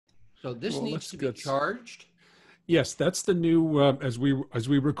So this Well, needs to be charged? Yes, that's the new, as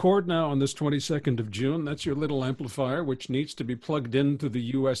we record now on this 22nd of June, that's your little amplifier, which needs to be plugged into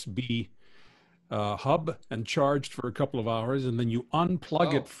the USB hub and charged for a couple of hours, and then you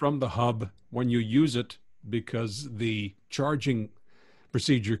unplug it from the hub when you use it, because the charging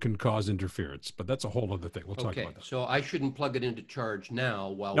procedure can cause interference. But that's a whole other thing. We'll talk about that. So I shouldn't plug it into charge now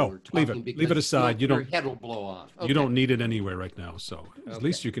while we're talking. Leave it. Leave it aside. Your head will blow off. Okay. You don't need it anyway right now. So at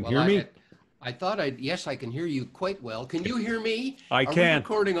least you can hear me. I thought yes, I can hear you quite well. Can you hear me? I can. Are we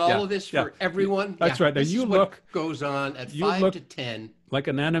recording all of this for everyone? That's right. Now you look. What goes on at 5 to 10. Like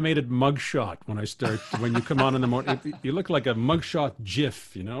an animated mugshot when I start. When you come on in the morning, you look like a mugshot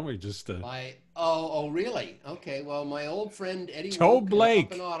GIF. You know, we just. Oh, really? Okay. Well, my old friend Eddie Toe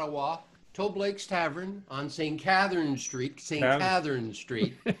Blake up in Ottawa, Toe Blake's Tavern on St. Catherine Street. Yeah,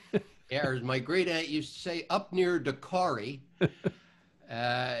 as my great aunt used to say, up near Dakari.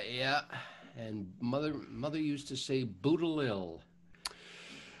 Yeah. And mother used to say Boodalil.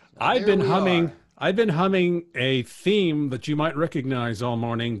 I've been humming a theme that you might recognize all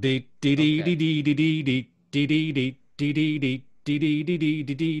morning. The Dick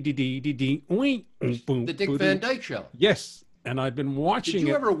Van Dyke Show. Yes, and I've been watching it. Did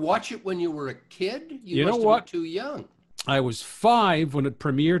you ever watch it when you were a kid? You know what? Too young. I was 5 when it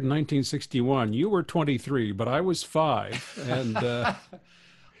premiered in 1961. You were 23, but I was 5, and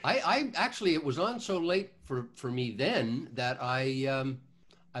I actually, it was on so late for me then that I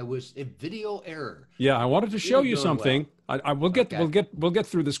was a video error. Yeah, I wanted to show you something. Well. We'll get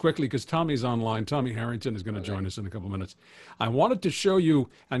through this quickly because Tommy's online. Tommy Harrington is going to join us in a couple of minutes. I wanted to show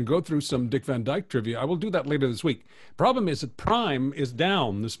you and go through some Dick Van Dyke trivia. I will do that later this week. Problem is that Prime is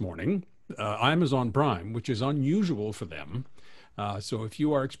down this morning. Amazon Prime, which is unusual for them. So if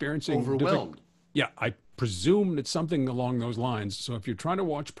you are experiencing overwhelmed. Yeah, I presume it's something along those lines. So if you're trying to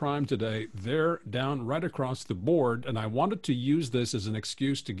watch Prime today, they're down right across the board. And I wanted to use this as an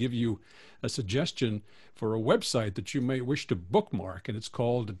excuse to give you a suggestion for a website that you may wish to bookmark. And it's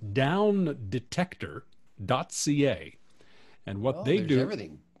called downdetector.ca. And what they do,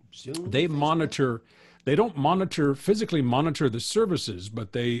 everything. Zoom, they Facebook. monitor. They don't physically monitor the services,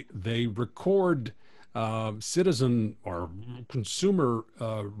 but they record citizen or consumer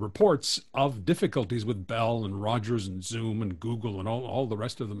reports of difficulties with Bell and Rogers and Zoom and Google and all the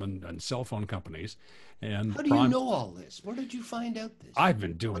rest of them and cell phone companies. And how do you know all this? Where did you find out this? I've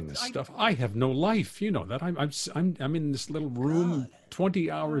been doing this stuff. I have no life. You know that. I'm in this little room 20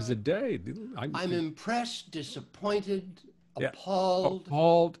 hours a day. I'm impressed, disappointed, appalled.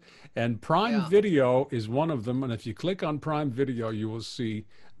 Appalled. And Prime Video is one of them. And if you click on Prime Video, you will see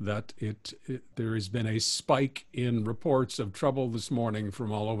that there has been a spike in reports of trouble this morning from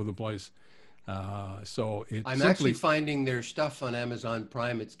all over the place. So I'm actually finding their stuff on Amazon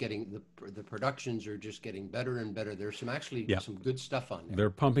Prime. It's getting the productions are just getting better and better. There's some good stuff on there. They're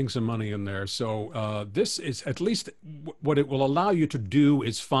pumping some money in there. So this is at least what it will allow you to do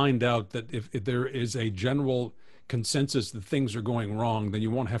is find out that if there is a general consensus that things are going wrong, then you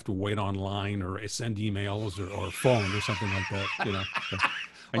won't have to wait online or send emails or phone or something like that. You know.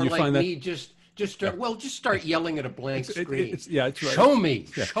 And or you like find me, just start yelling at a blank screen. It's right. Show me,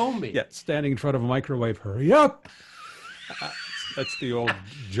 show me. Yeah, standing in front of a microwave. Hurry up! That's the old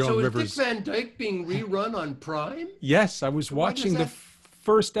Joan Rivers. So is Dick Van Dyke being rerun on Prime? Yes, I was watching the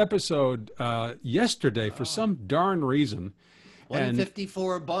first episode yesterday for some darn reason.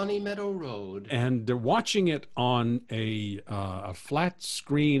 154 Bonnie Meadow Road. And they're watching it on a flat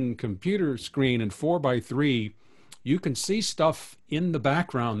screen computer screen in 4:3. You can see stuff in the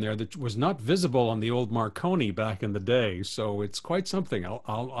background there that was not visible on the old Marconi back in the day. So it's quite something.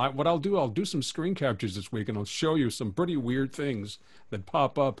 I'll do some screen captures this week, and I'll show you some pretty weird things that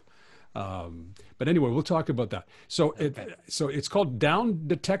pop up. But anyway, we'll talk about that. So it's called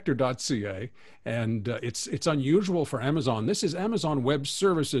downdetector.ca, and it's unusual for Amazon. This is Amazon Web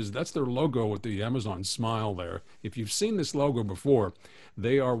Services. That's their logo with the Amazon smile there. If you've seen this logo before,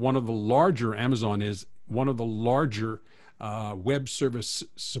 they are one of the larger. Amazon is one of the larger web service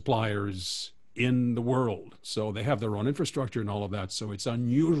suppliers in the world. So they have their own infrastructure and all of that. So it's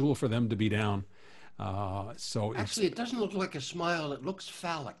unusual for them to be down. Actually, it doesn't look like a smile. It looks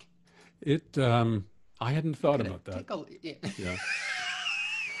phallic. I hadn't thought about that.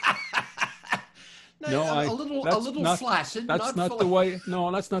 Yeah. A little flaccid. That's not the way.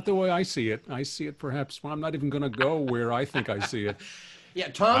 No, that's not the way I see it. I see it perhaps. Well, I'm not even going to go where I think I see it. Yeah,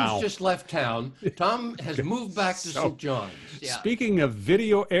 Tom's just left town. Tom has moved back to St. John's. Yeah. Speaking of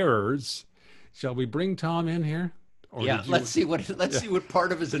video errors, shall we bring Tom in here? Let's see what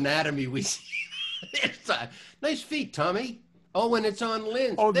part of his anatomy we see. Nice feet, Tommy. Oh, and it's on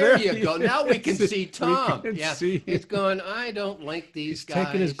Lynn's. Oh, there there you go. Now we can see Tom. We can Yeah, see he's going, I don't like these He's guys.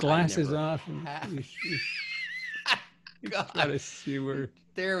 taking his glasses I never off. have." Gotta see where.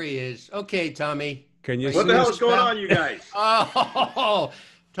 There he is. Okay, Tommy. Can you What see the hell us, is going pal? on, you guys? Oh,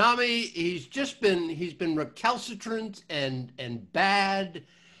 Tommy, he's been recalcitrant and bad,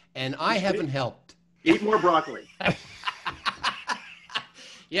 and I haven't helped. Eat more broccoli.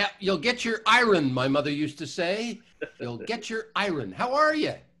 Yeah, you'll get your iron, my mother used to say. You'll get your iron. How are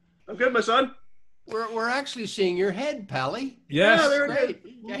you? I'm good, my son. We're actually seeing your head, Pally. Yes. Yeah, there it Great.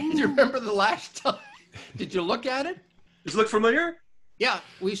 is. Yeah, you remember the last time? Did you look at it? Does it look familiar? Yeah,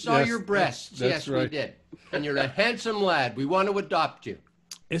 we saw Yes, your breasts. that's Yes, we right. did. And you're a handsome lad. We want to adopt you.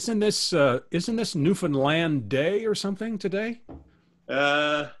 Isn't this Newfoundland Day or something today?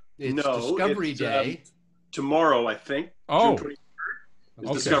 It's No. Discovery it's, Day. Tomorrow, I think. Oh. June 23rd.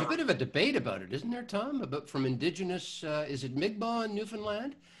 Okay. There's a bit of a debate about it, isn't there, Tom? About from indigenous, is it Mi'kmaq in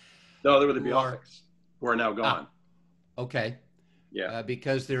Newfoundland? No, they were the Who are- Beothuk, who are now gone. Okay. Yeah.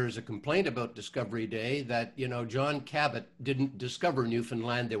 Because there's a complaint about Discovery Day that, John Cabot didn't discover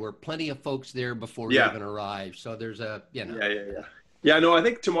Newfoundland. There were plenty of folks there before he Yeah. even arrived. So there's a, Yeah. Yeah, no, I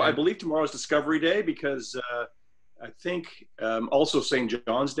think tomorrow. I believe tomorrow's Discovery Day because I think also St.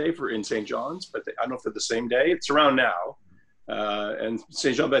 John's Day in St. John's, but I don't know if they're the same day. It's around now. And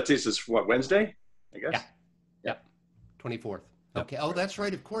St. Jean Baptiste is what, Wednesday, I guess? Yeah. 24th. Okay. Oh, that's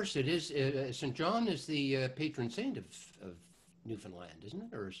right. Of course it is. St. John is the patron saint of Newfoundland, isn't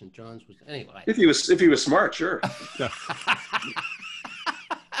it? Or St. John's was, anyway. If he was smart, sure.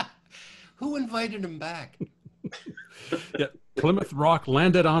 Who invited him back? Yeah, Plymouth Rock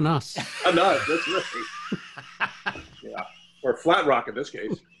landed on us. I'm not. That's right. Yeah. Or Flat Rock in this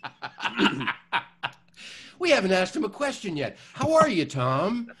case. We haven't asked him a question yet. How are you,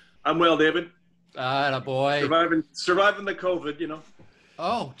 Tom? I'm well, David. Boy. Surviving the COVID,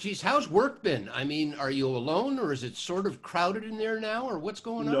 Oh, geez, how's work been? I mean, are you alone, or is it sort of crowded in there now, or what's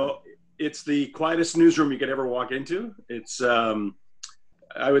going on? No, it's the quietest newsroom you could ever walk into. It's,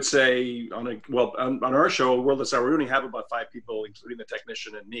 I would say, on our show, World at Hour, we only have about 5 people, including the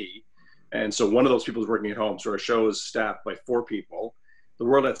technician and me. And so one of those people is working at home. So our show is staffed by 4 people. The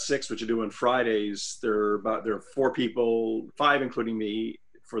World at 6, which you do on Fridays, there are 4 people, 5 including me,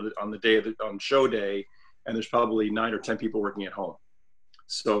 on show day, and there's probably 9 or 10 people working at home.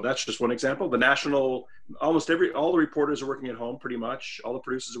 So that's just one example. The national, all the reporters are working at home pretty much. All the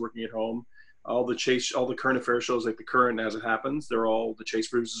producers are working at home. All the current affairs shows, like the Current As It Happens, the Chase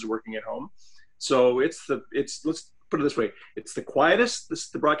producers are working at home. So let's put it this way: it's the quietest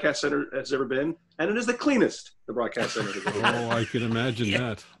the broadcast center has ever been, and it is the cleanest the broadcast center has ever been. Oh, I can imagine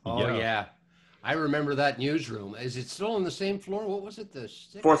that. Oh, yeah. I remember that newsroom. Is it still on the same floor? What was it? The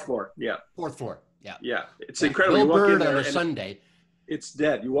 6th? 4th floor. Yeah. 4th floor. Yeah. Yeah. It's incredible. Bill You walk in Bird there on a and Sunday. it's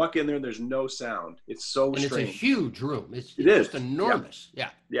dead. You walk in there and there's no sound. It's so And strange. it's a huge room. It's It is. just enormous.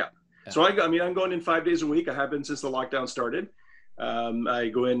 Yeah. Yeah. So I'm going in 5 days a week. I have been since the lockdown started. I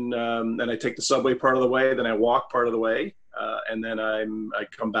go in and I take the subway part of the way, then I walk part of the way, and then I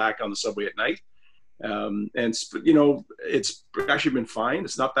come back on the subway at night. And it's actually been fine.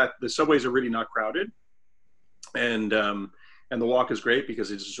 It's not that the subways are really not crowded, and the walk is great because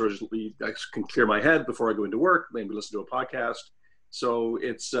it's sort of I can clear my head before I go into work, maybe listen to a podcast. So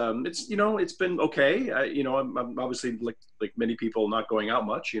it's been okay. I'm obviously like many people not going out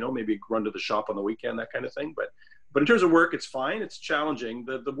much. Maybe run to the shop on the weekend, that kind of thing. But in terms of work, it's fine. It's challenging.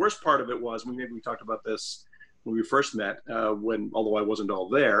 The worst part of it was maybe we talked about this when we first met. Although I wasn't all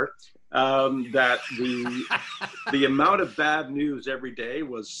there, that the amount of bad news every day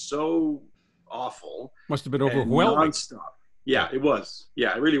was so awful. Must have been overwhelming. Nonstop. Yeah, it was.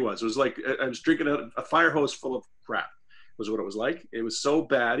 Yeah, it really was. It was like I was drinking a fire hose full of crap. Was what it was like. It was so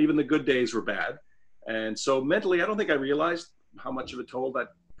bad. Even the good days were bad. And so mentally, I don't think I realized how much of a toll that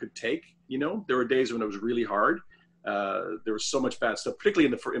could take. There were days when it was really hard. There was so much bad stuff,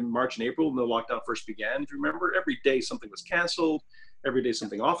 particularly in March and April when the lockdown first began. If you remember, every day something was canceled. Every day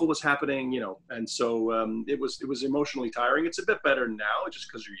something awful was happening, And so it was emotionally tiring. It's a bit better now just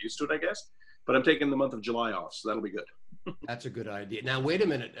because you're used to it, I guess. But I'm taking the month of July off, so that'll be good. That's a good idea. Now, wait a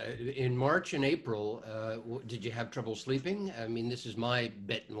minute. In March and April, did you have trouble sleeping? I mean, this is my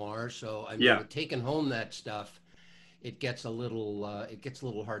bête noire. So I mean, taking home that stuff, it gets a little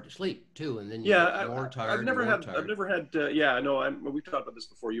hard to sleep too, and then you get more tired. I've never had. I know. We've talked about this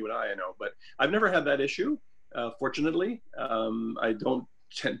before, you and I know, but I've never had that issue. Fortunately, I don't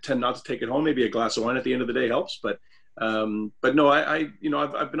tend not to take it home. Maybe a glass of wine at the end of the day helps, but no,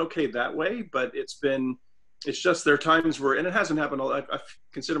 I've been okay that way. But it's just there are times where, and it hasn't happened. I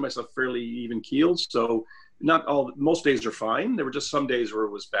consider myself fairly even keeled, so not all, most days are fine. There were just some days where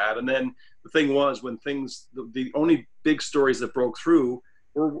it was bad. And then the thing was, when the only big stories that broke through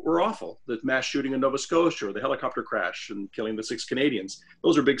were awful. The mass shooting in Nova Scotia, or the helicopter crash and killing the 6 Canadians.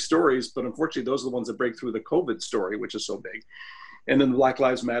 Those are big stories, but unfortunately, those are the ones that break through the COVID story, which is so big. And then the Black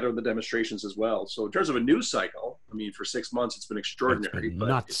Lives Matter and the demonstrations as well. So in terms of a news cycle, I mean, for 6 months, it's been extraordinary. It's been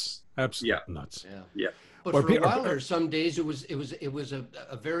nuts. Absolutely nuts. Yeah. But for a while, there some days it was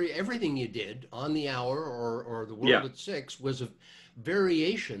a very, everything you did on the hour or the world at 6 was a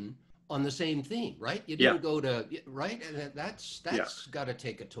variation on the same theme, right? You didn't go to, right? And that's got to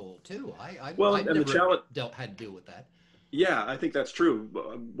take a toll too. I've never had to deal with that. Yeah, I think that's true.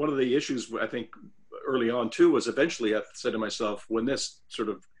 One of the issues I think early on too was eventually I said to myself, when this sort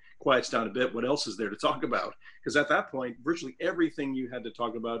of quiets down a bit, what else is there to talk about? Because at that point, virtually everything you had to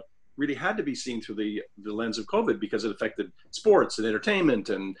talk about really had to be seen through the lens of COVID, because it affected sports and entertainment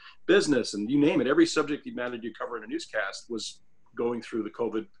and business and you name it. Every subject matter you cover in a newscast was going through the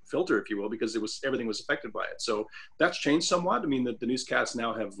COVID filter, if you will, because everything was affected by it. So that's changed somewhat. I mean, the newscasts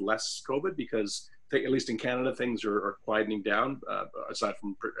now have less COVID because at least in Canada, things are quietening down, aside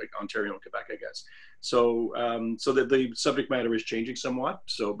from Ontario and Quebec, I guess. So the subject matter is changing somewhat.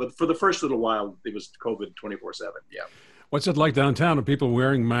 So, but for the first little while, it was COVID 24/7. Yeah. What's it like downtown? Are people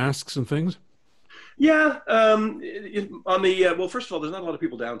wearing masks and things? Yeah. Well, first of all, there's not a lot of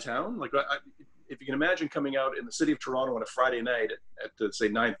people downtown. Like, if you can imagine coming out in the city of Toronto on a Friday night at say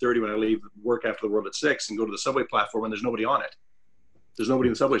 9:30 when I leave work after the world at 6 and go to the subway platform and there's nobody on it. There's nobody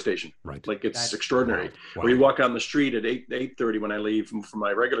in the subway station. Right. Like, it's extraordinary. Wow. Or you walk down the street at 8:30 when I leave from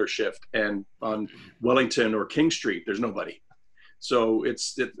my regular shift, and on Wellington or King Street, there's nobody. So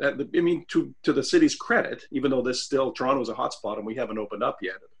I mean, to the city's credit, even though Toronto is a hotspot and we haven't opened up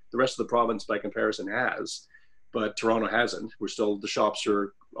yet, the rest of the province by comparison has, but Toronto hasn't. All the shops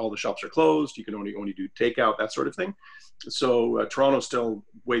are closed. You can only do takeout, that sort of thing. So Toronto's still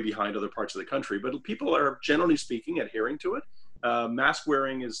way behind other parts of the country, but people are, generally speaking, adhering to it. Mask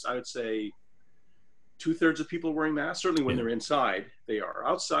wearing is, I would say, 2/3 of people wearing masks. Certainly when they're inside, they are.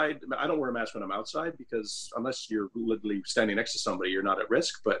 Outside, I don't wear a mask when I'm outside, because unless you're literally standing next to somebody, you're not at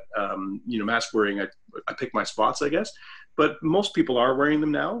risk. But mask wearing, I pick my spots, I guess. But most people are wearing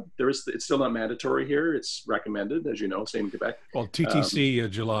them now. It's still not mandatory here. It's recommended, as you know, same in Quebec. Well, TTC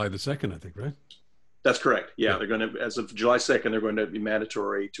July the 2nd, I think, right? That's correct. Yeah, they're going to, as of July 2nd, they're going to be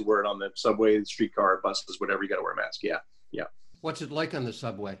mandatory to wear it on the subway, streetcar, buses, whatever. You got to wear a mask. Yeah. What's it like on the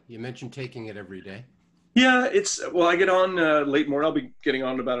subway? You mentioned taking it every day. Yeah, I get on late morning. I'll be getting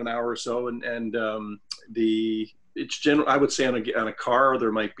on in about an hour or so, and it's general. I would say on a car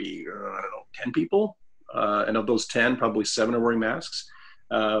there might be 10 people, and of those 10, probably 7 are wearing masks.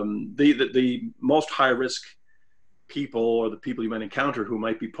 The most high risk people, or the people you might encounter who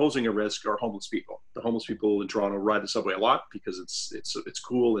might be posing a risk, are homeless people. The homeless people in Toronto ride the subway a lot because it's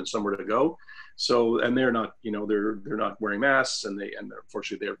cool and somewhere to go. So, and they're not, they're not wearing masks, and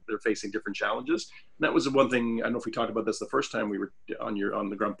unfortunately they're facing different challenges. And that was the one thing, I don't know if we talked about this the first time we were on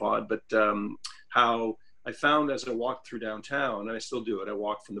the Grumpod, but how I found as I walked through downtown, and I still do it, I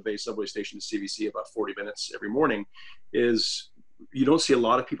walk from the Bay subway station to CBC about 40 minutes every morning, is you don't see a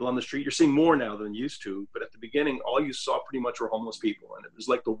lot of people on the street. You're seeing more now than you used to, but at the beginning, all you saw pretty much were homeless people, and it was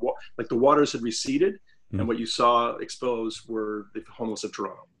like the waters had receded, and what you saw exposed were the homeless of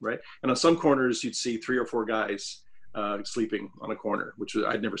Toronto, right? And on some corners, you'd see 3 or 4 guys sleeping on a corner, which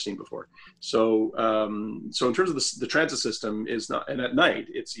I'd never seen before. So, so in terms of the transit system is not, and at night,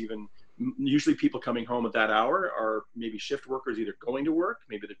 it's even. Usually people coming home at that hour are maybe shift workers, either going to work,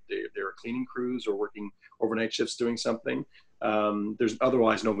 maybe they're cleaning crews or working overnight shifts doing something. There's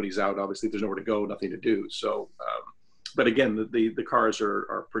otherwise nobody's out. Obviously, there's nowhere to go, nothing to do. So, but again, the cars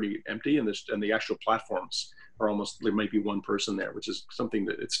are pretty empty, and the actual platforms are almost, there might be one person there, which is something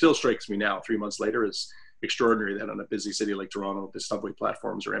that it still strikes me now, 3 months later, is extraordinary that on a busy city like Toronto, the subway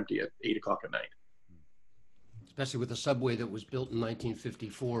platforms are empty at 8 o'clock at night. Especially with a subway that was built in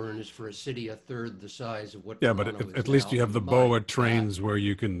 1954 and is for a city a third the size of what. Yeah, Toronto but is at least now. you have the BOA trains where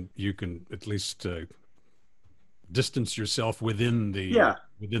you can at least distance yourself within the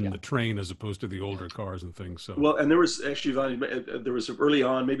the train, as opposed to the older cars and things. So well, and there was actually early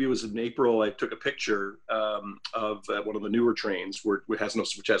on, maybe it was in April, I took a picture of one of the newer trains which has no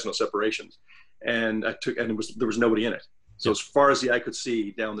separations, and there was nobody in it. So as far as the eye could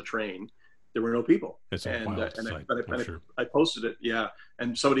see down the train, there were no people. It's a wild sight, sure. I posted it,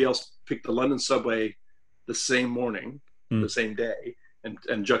 and somebody else picked the London subway the same morning, the same day,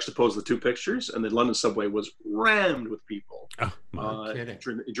 and juxtaposed the two pictures, and the London subway was rammed with people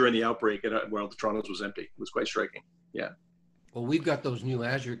during the outbreak, while the Toronto's was empty. It was quite striking. Yeah. Well, we've got those new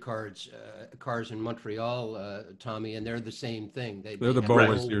Azure cars in Montreal, Tommy, and they're the same thing. They're the have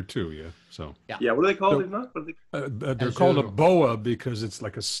BOAs here too, yeah. So yeah, what are they called? they're called a boa because it's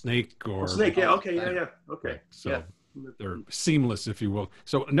like a snake or snake. Yeah, okay, yeah, okay. Right. So yeah. they're seamless, if you will.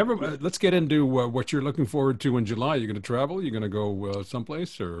 So let's get into what you're looking forward to in July. You're going to travel? You're going to go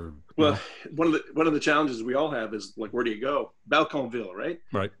someplace, or? Well, one of the challenges we all have is, like, where do you go? Balconville, right?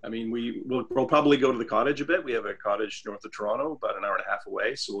 Right. I mean, we'll probably go to the cottage a bit. We have a cottage north of Toronto, about an hour and a half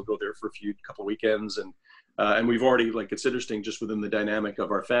away. So we'll go there for a couple of weekends, and we've already, like, it's interesting just within the dynamic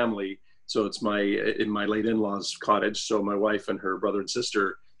of our family. So it's in my late in-laws' cottage. So my wife and her brother and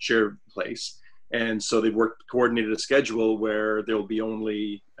sister share a place. And so they've coordinated a schedule where there'll be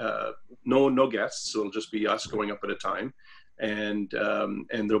only no guests. So it'll just be us going up at a time, and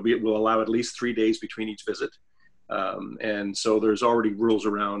we'll allow at least 3 days between each visit. And so there's already rules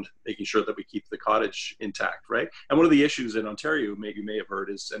around making sure that we keep the cottage intact, right? And one of the issues in Ontario, maybe you may have heard,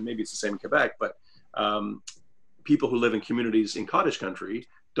 is, and maybe it's the same in Quebec, but people who live in communities in cottage country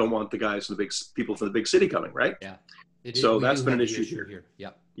don't want the guys from people from the big city coming, right? Yeah. So that's been an issue here. Yeah.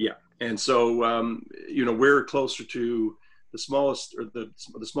 Yeah. And so, we're closer to the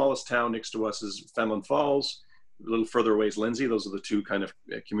smallest town next to us is Fenelon Falls. A little further away is Lindsay. Those are the two kind of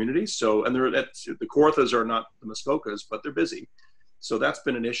communities. So, and the Kawarthas are not the Muskokas, but they're busy. So that's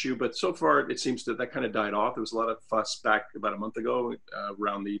been an issue. But so far, it seems that kind of died off. There was a lot of fuss back about a month ago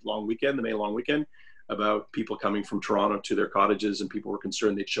around the May long weekend, about people coming from Toronto to their cottages, and people were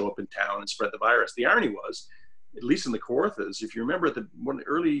concerned they'd show up in town and spread the virus. The irony was, at least in the Kawarthas, if you remember at the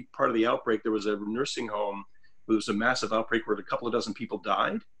early part of the outbreak, there was a nursing home. There was a massive outbreak where a couple of dozen people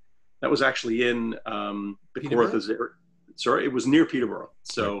died. That was actually in the Kawarthas. Sorry, it was near Peterborough.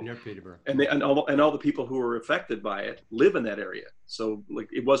 So near Peterborough, and all the people who were affected by it live in that area. So, like,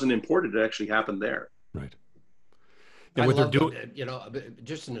 it wasn't imported; it actually happened there. Right. And what they're doing,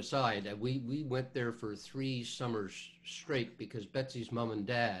 just an aside, we went there for 3 summers straight because Betsy's mom and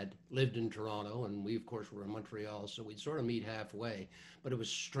dad lived in Toronto, and we, of course, were in Montreal, so we'd sort of meet halfway. But it was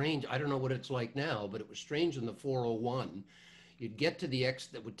strange. I don't know what it's like now, but it was strange in the 401. You'd get to the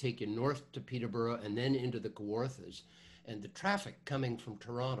exit that would take you north to Peterborough and then into the Kawarthas, and the traffic coming from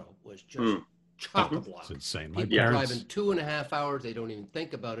Toronto was just chock-a-block. It's insane. People driving 2.5 hours, they don't even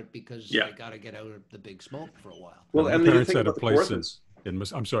think about it because they got to get out of the big smoke for a while. Well, and my parents had a place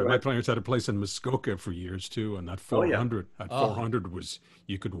my parents had a place in Muskoka for years too, and that 400 400 was,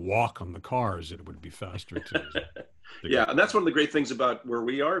 you could walk on the cars, it would be faster too. Yeah, and that's one of the great things about where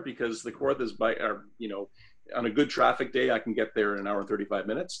we are, because the Kawarthas on a good traffic day, I can get there in an hour and 35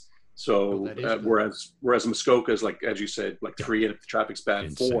 minutes. So whereas Muskoka is, like, as you said, like 3, and if the traffic's bad,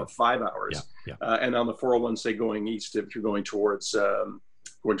 insane. 4 or 5 hours. Yeah. And on the 401, say going east, if you're going towards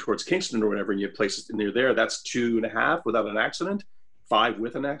Kingston or whatever, and you have places near there, that's 2.5 without an accident, 5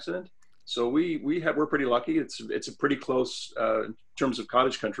 with an accident. So we're pretty lucky. It's a pretty close in terms of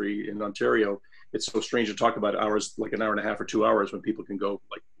cottage country in Ontario. It's so strange to talk about hours, like an hour and a half or 2 hours, when people can go,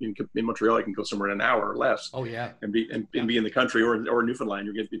 like in Montreal, you can go somewhere in an hour or less. Oh yeah, and be in the country, or Newfoundland,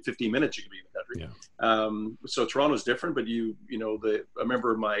 you're getting 15 minutes, you can be in the country. Yeah. So Toronto's different, but I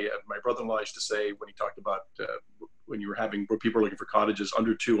remember my brother-in-law used to say, when he talked about when people were looking for cottages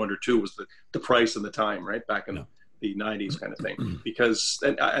under two was the price and the time, right, back in the 90s kind of thing. Because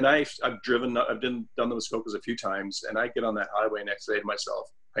and I've done the Muskokas a few times, and I get on that highway and I say to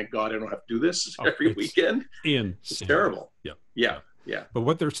myself, thank God I don't have to do this every weekend. It's terrible. Yeah. But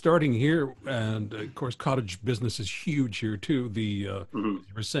what they're starting here, and of course, cottage business is huge here too. You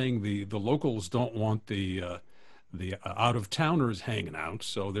were saying the locals don't want the out of towners hanging out,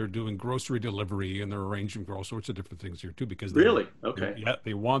 so they're doing grocery delivery, and they're arranging for all sorts of different things here too. Because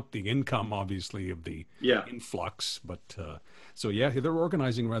they want the income, obviously, of the influx. But they're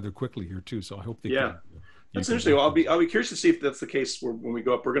organizing rather quickly here too. So I hope they can. That's interesting. Well, I'll be curious to see if that's the case when we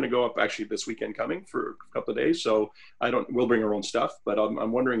go up. We're going to go up actually this weekend coming for a couple of days. So we'll bring our own stuff, but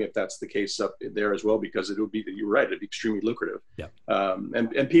I'm wondering if that's the case up there as well, because it would be, you're right, it'd be extremely lucrative. Yeah.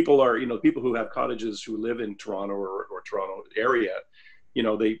 And people are, people who have cottages who live in Toronto or Toronto area,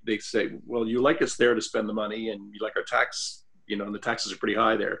 they say, well, you like us there to spend the money, and you like our tax, and the taxes are pretty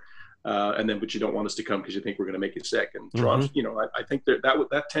high there. But you don't want us to come because you think we're going to make you sick. And Toronto, I think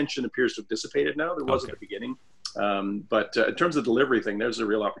that tension appears to have dissipated now. There was at the beginning, but in terms of the delivery thing, there's a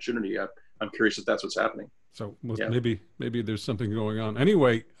real opportunity. I'm curious if that's what's happening. So maybe there's something going on.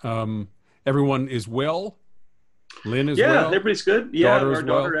 Anyway, everyone is well. Lynn is well. Yeah, everybody's good. Yeah, our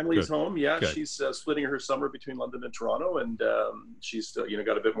daughter Emily's good. home. Yeah, good. She's splitting her summer between London and Toronto, and she's still,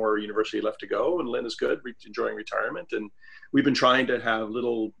 got a bit more university left to go. And Lynn is good, enjoying retirement. And we've been trying to have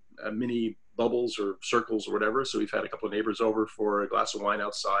little mini bubbles or circles or whatever. So we've had a couple of neighbors over for a glass of wine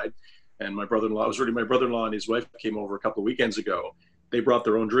outside. And my brother-in-law and his wife came over a couple of weekends ago. They brought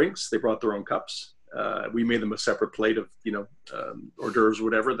their own drinks. They brought their own cups. We made them a separate plate of, hors d'oeuvres or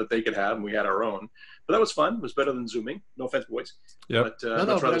whatever that they could have, and we had our own. But that was fun. It was better than Zooming. No offense, boys. Yeah. But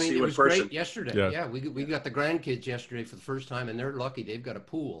but I mean, it was person. great yesterday. Yeah, we got the grandkids yesterday for the first time, and they're lucky. They've got a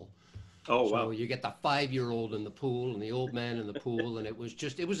pool. Oh, wow. So you get the 5-year-old in the pool and the old man in the pool, and it was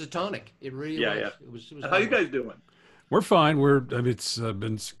a tonic. It really was. Yeah. It was How you guys doing? We're fine. I've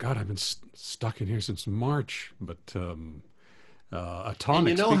been stuck in here since March, but a tonic. And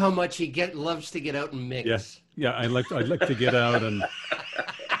you know how much he loves to get out and mix. Yes. Yeah, I'd like to get out, and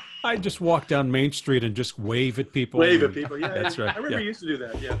I just walk down Main Street and just wave at people. Yeah. That's right. I remember you used to do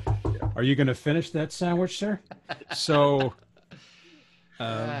that. Yeah. Are you going to finish that sandwich, sir? So.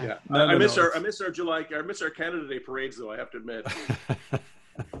 I miss our Canada Day parades, though. I have to admit.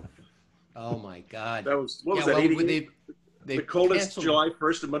 Oh my God! That was what was that? 88? They the coldest canceled. July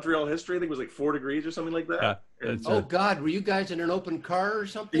 1st in Montreal history. I think it was like 4 degrees or something like that. Oh God, were you guys in an open car or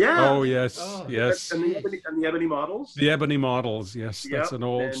something? Yeah. Oh yes, yes. And the ebony models. The ebony models. Yes, that's an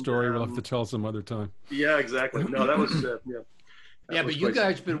old story. We'll have to tell some other time. Yeah, exactly. No, that was Yeah, but you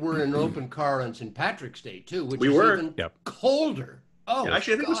guys were in an open car on St. Patrick's Day too, which we is were. even colder. Oh, yeah,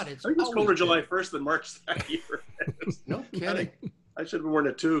 actually, I think it was colder July 1st than March that year. No kidding. I should have worn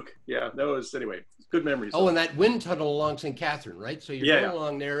a toque. Yeah, that was anyway. Good memories. Oh, and that wind tunnel along St. Catherine, right? So you're going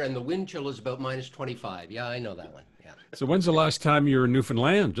along there, and the wind chill is about -25. Yeah, I know that one. Yeah. So when's the last time you were in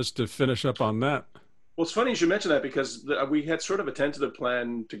Newfoundland? Just to finish up on that. Well, it's funny you should mention that because we had sort of a tentative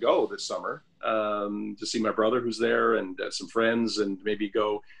plan to go this summer to see my brother who's there and some friends, and maybe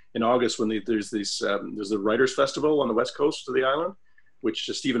go in August when there's the Writers Festival on the west coast of the island, which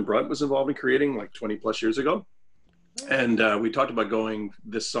Stephen Brunt was involved in creating like 20 plus years ago. And we talked about going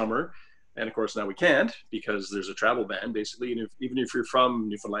this summer. And of course, now we can't because there's a travel ban, basically. And even if you're from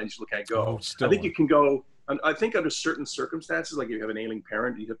Newfoundland, you still can't go. I think you can go. I think under certain circumstances, like if you have an ailing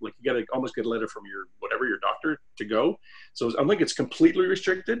parent, you got to almost get a letter from your doctor to go. So I don't think it's completely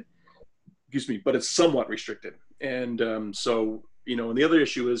restricted. Excuse me, but it's somewhat restricted. And so, and the other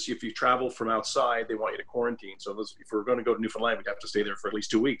issue is if you travel from outside, they want you to quarantine. So if we're going to go to Newfoundland, we'd have to stay there for at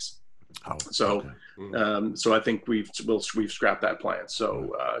least 2 weeks. Oh, so, okay. So I think we've scrapped that plan.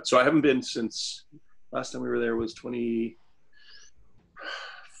 So, so I haven't been since last time we were there was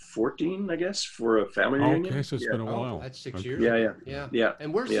 2014, I guess, for a family reunion. Okay, so it's been a while. That's 6 years. Yeah.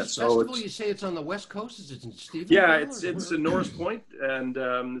 And where's this festival? You say it's on the west coast? Is it in Stephenville? Yeah, it's in Norris Point, and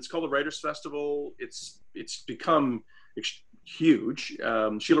it's called the Writers Festival. It's become huge.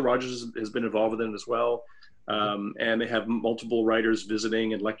 Sheila Rogers has been involved with it as well. And they have multiple writers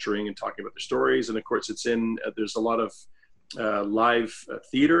visiting and lecturing and talking about their stories. And of course, there's a lot of live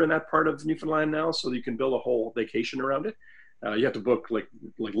theater in that part of Newfoundland now, so you can build a whole vacation around it. You have to book like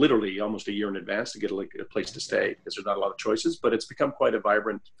literally almost a year in advance to get a place to stay because there's not a lot of choices. But it's become quite a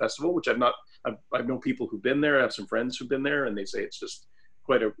vibrant festival, which I've known people who've been there. I have some friends who've been there, and they say it's just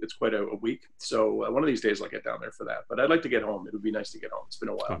quite a week. So one of these days I'll get down there for that. But I'd like to get home. It would be nice to get home. It's been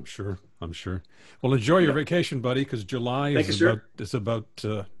a while. I'm sure. Well, enjoy your vacation, buddy, because July is about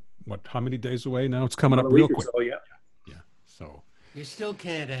how many days away now? It's coming up real quick. So, yeah. So you still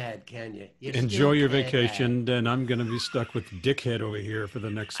can't add, can you? Enjoy your vacation, and I'm going to be stuck with Dickhead over here for the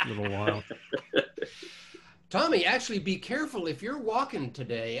next little while. Tommy, actually, be careful if you're walking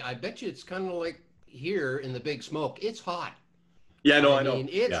today. I bet you it's kind of like here in the Big Smoke. It's hot. Yeah, I know.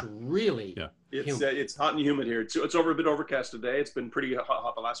 It's really it's hot and humid here. It's a bit overcast today. It's been pretty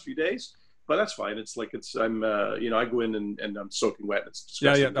hot the last few days, but that's fine. It's like I'm I go in and I'm soaking wet. It's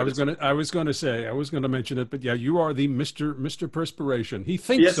disgusting. I was going to mention it, but yeah, you are the Mr. Perspiration. He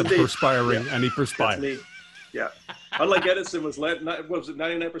thinks of perspiring and he perspires. That's me. Yeah. Unlike Edison was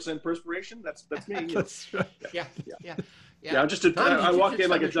 99% perspiration. That's me. That's right. Yeah. I'm just I walk in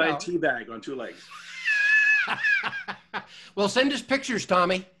like a giant tea bag on 2 legs. Well, send us pictures,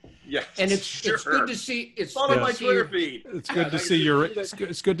 Tommy. Yeah, and it's good to see. Follow my Twitter feed. It's good to see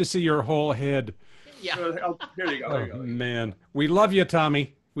it's good to see your whole head. Yeah. Here you go. Oh, man, we love you,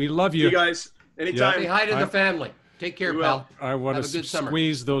 Tommy. We love you. You guys, anytime. Say hi to the family. Take care, pal. I want to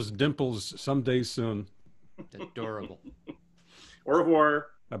squeeze those dimples someday soon. Adorable. Au revoir.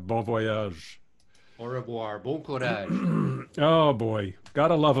 Bon voyage. Au revoir. Bon courage. Oh boy,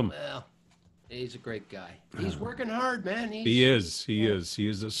 gotta love him. Well, he's a great guy. He's working hard, man. He is. He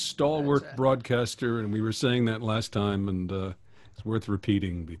is a stalwart broadcaster, and we were saying that last time, and it's worth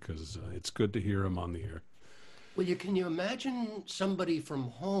repeating because it's good to hear him on the air. Well, can you imagine somebody from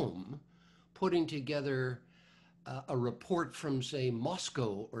home putting together a report from, say,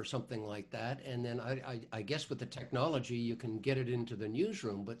 Moscow or something like that, and then I guess with the technology you can get it into the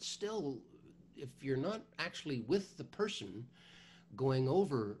newsroom, but still, if you're not actually with the person going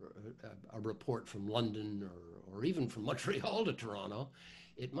over a report from London or even from Montreal to Toronto,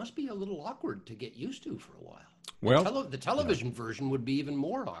 it must be a little awkward to get used to for a while. Well, the television version would be even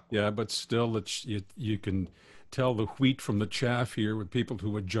more awkward. Yeah, but still, you can tell the wheat from the chaff here with people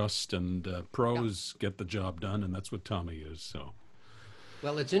who adjust, and pros get the job done, and that's what Tommy is. So,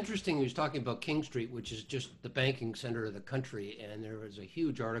 well, it's interesting. He was talking about King Street, which is just the banking center of the country, and there was a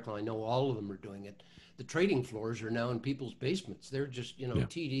huge article. I know all of them are doing it. The trading floors are now in people's basements. They're just,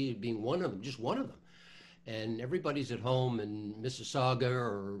 TD being one of them, just one of them. And everybody's at home in Mississauga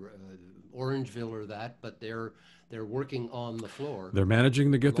or Orangeville or that, but they're working on the floor. They're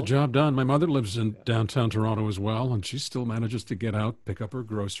managing to get the job done. My mother lives in downtown Toronto as well, and she still manages to get out, pick up her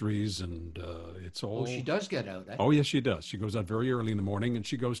groceries, and it's all... Oh, she does get out, eh? Oh, yes, she does. She goes out very early in the morning, and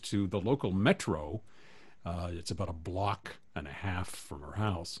she goes to the local metro. It's about a block and a half from her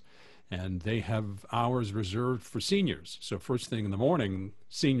house, and they have hours reserved for seniors. So first thing in the morning,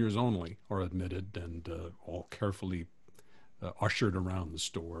 seniors only are admitted and all carefully ushered around the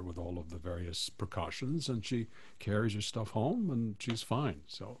store with all of the various precautions, and she carries her stuff home, and she's fine.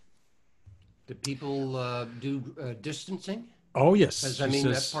 So, do people do distancing? Oh yes, because I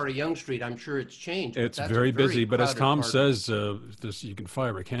mean that part of Yonge Street, I'm sure it's changed. It's very busy, but as Tom says, you can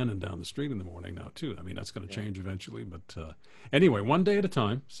fire a cannon down the street in the morning now too. I mean that's going to change eventually, but anyway, one day at a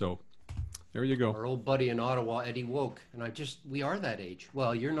time. So there you go. Our old buddy in Ottawa, Eddie Woke, and we are that age.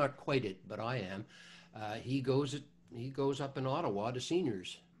 Well, you're not quite it, but I am. He goes up in Ottawa to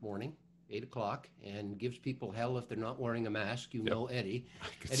seniors morning, 8 o'clock, and gives people hell if they're not wearing a mask. You know Eddie.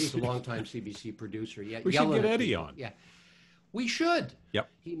 Eddie's a longtime CBC producer. Yeah, we should get Eddie on. Yeah, we should. Yep.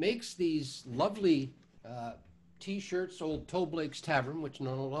 He makes these lovely T-shirts, Old Toe Blake's Tavern, which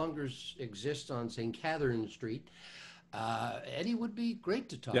no longer exists on St. Catherine Street. Eddie would be great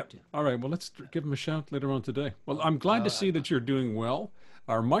to talk to. All right, well, let's give him a shout later on today. Well, I'm glad to see that you're doing well.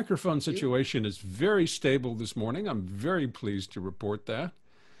 Our microphone situation is very stable this morning. I'm very pleased to report that.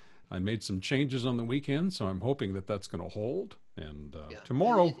 I made some changes on the weekend, so I'm hoping that that's going to hold. And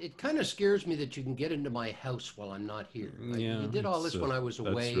tomorrow... It kind of scares me that you can get into my house while I'm not here. You did all this when I was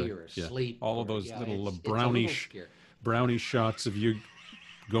away or asleep. All of those little brownish shots of you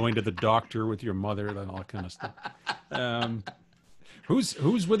going to the doctor with your mother and all that kind of stuff.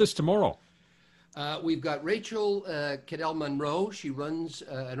 Who's with us tomorrow? We've got Rachel Cadell-Monroe. She runs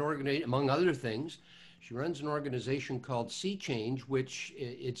an organization, among other things. She runs an organization called Sea Change, which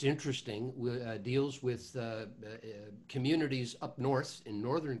it's interesting, deals with communities up north in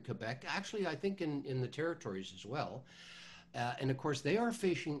northern Quebec, actually I think in the territories as well. And of course they are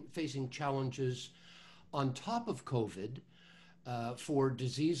facing challenges on top of COVID for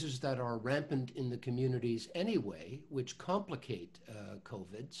diseases that are rampant in the communities anyway, which complicate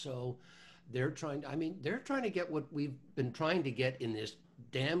COVID. So they're trying to get what we've been trying to get in this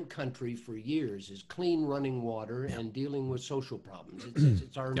damn country for years, is clean running water and dealing with social problems.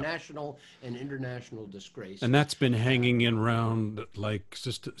 It's our national and international disgrace. And that's been hanging in around like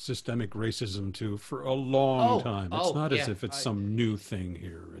systemic racism too for a long time. It's not as if it's some new thing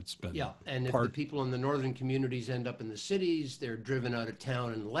here. It's been and if the people in the northern communities end up in the cities, they're driven out of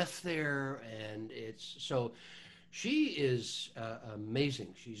town and left there, and it's so. She is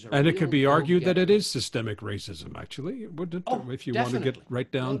amazing. And it could be argued that it is systemic racism, actually, wouldn't it? If you want to get right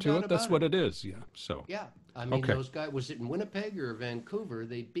down to it, that's what it is. Yeah. So. Yeah. I mean, those guys, was it in Winnipeg or Vancouver?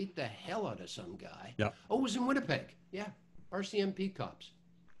 They beat the hell out of some guy. Yeah. Oh, it was in Winnipeg. Yeah. RCMP cops.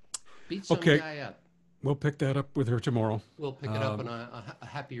 Beat some guy up. We'll pick that up with her tomorrow. We'll pick it up on a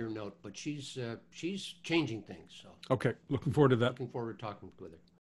happier note, but she's changing things. So. Okay. Looking forward to that. Looking forward to talking with her.